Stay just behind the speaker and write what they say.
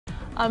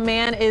A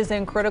man is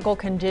in critical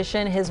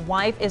condition. His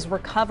wife is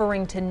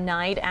recovering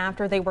tonight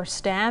after they were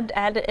stabbed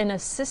at an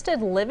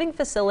assisted living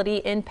facility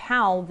in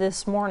Powell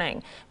this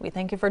morning. We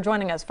thank you for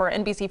joining us for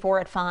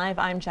NBC4 at 5.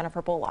 I'm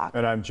Jennifer Bullock.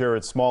 And I'm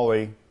Jared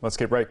Smalley. Let's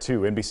get right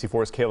to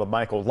NBC4's Caleb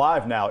Michael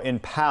live now in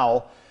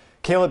Powell.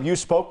 Caleb, you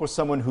spoke with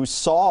someone who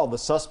saw the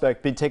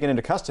suspect be taken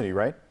into custody,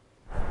 right?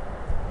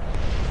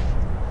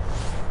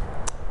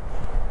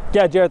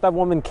 Yeah, Jared, that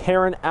woman,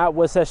 Karen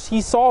Atwood, says she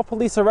saw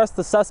police arrest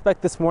the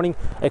suspect this morning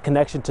in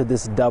connection to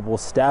this double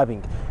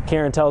stabbing.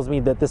 Karen tells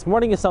me that this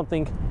morning is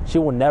something she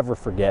will never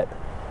forget.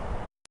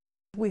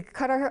 We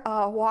cut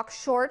our walk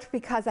short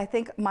because I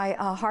think my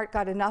heart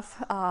got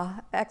enough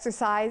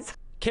exercise.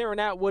 Karen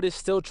Atwood is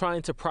still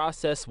trying to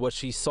process what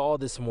she saw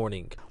this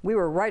morning. We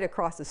were right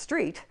across the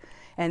street,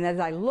 and as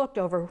I looked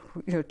over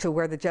to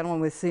where the gentleman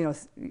was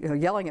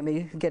yelling at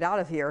me, "Get out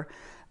of here,"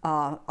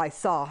 I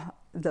saw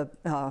the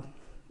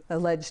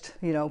alleged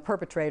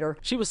perpetrator.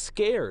 She was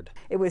scared.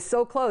 It was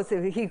so close.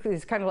 He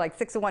was kind of like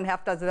 6 of one,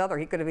 half dozen of the other.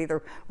 He could have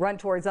either run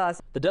towards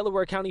us. The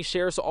Delaware County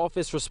Sheriff's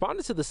Office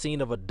responded to the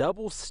scene of a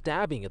double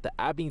stabbing at the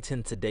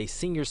Abington Today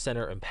Senior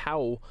Center in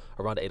Powell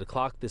around 8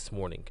 o'clock this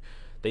morning.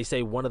 They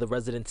say one of the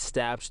residents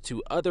stabbed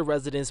 2 other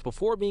residents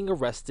before being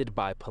arrested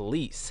by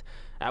police.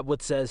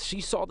 Atwood says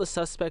she saw the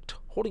suspect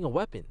holding a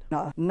weapon.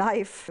 A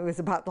knife. It was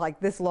about like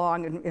this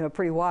long and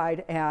pretty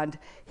wide, and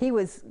he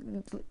was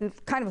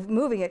kind of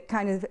moving it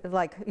kind of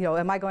like,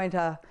 am I going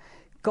to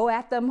go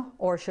at them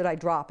or should I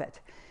drop it?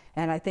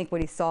 And I think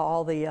when he saw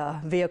all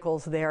the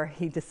vehicles there,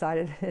 he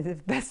decided in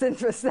his best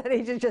interest that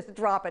he should just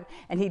drop it.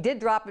 And he did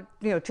drop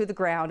it, to the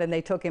ground, and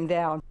they took him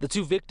down. The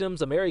 2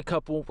 victims, a married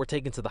couple, were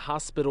taken to the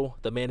hospital.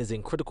 The man is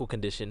in critical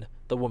condition.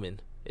 The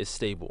woman is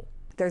stable.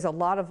 There's a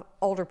lot of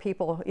older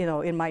people,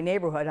 in my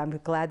neighborhood. I'm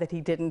glad that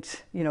he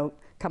didn't,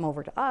 come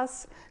over to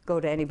us, go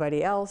to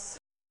anybody else.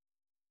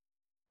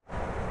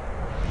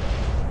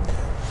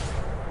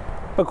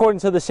 According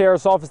to the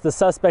Sheriff's Office, the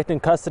suspect in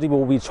custody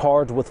will be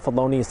charged with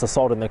felonious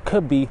assault, and there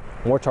could be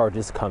more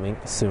charges coming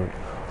soon.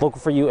 Local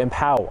for you in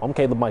Powell, I'm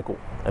Caleb Michael,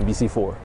 NBC4.